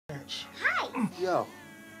heist. Heist? Yo,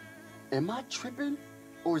 am I tripping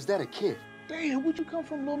or is that a kid? Damn, where'd you come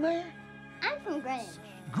from, little man? I'm from Greenwich.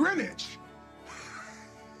 Greenwich?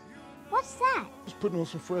 What's that? Just putting on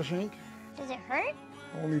some fresh ink. Does it hurt?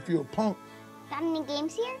 Only if you're a punk. Got any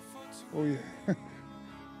games here? Oh, yeah.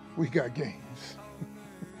 We got games.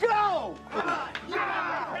 Go!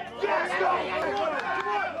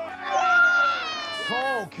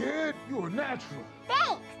 Tall kid, you a natural.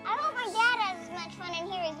 Thanks. I hope my dad has as much fun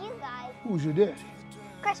in here as you guys. Who's your daddy?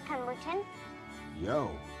 Chris Pemberton.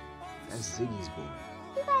 Yo, that's Ziggy's boy.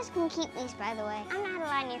 You guys can keep these, by the way. I'm not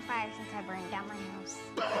allowed near fire since I burned down my house.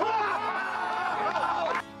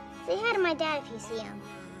 Say hi to my dad if you see him.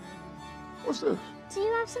 What's this? So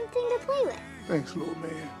you have something to play with. Thanks, little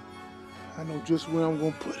man. I know just where I'm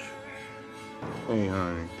gonna put it. Hey,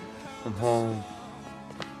 honey. I'm home.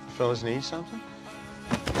 Fellas need something?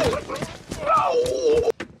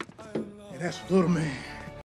 Yeah, that's little man.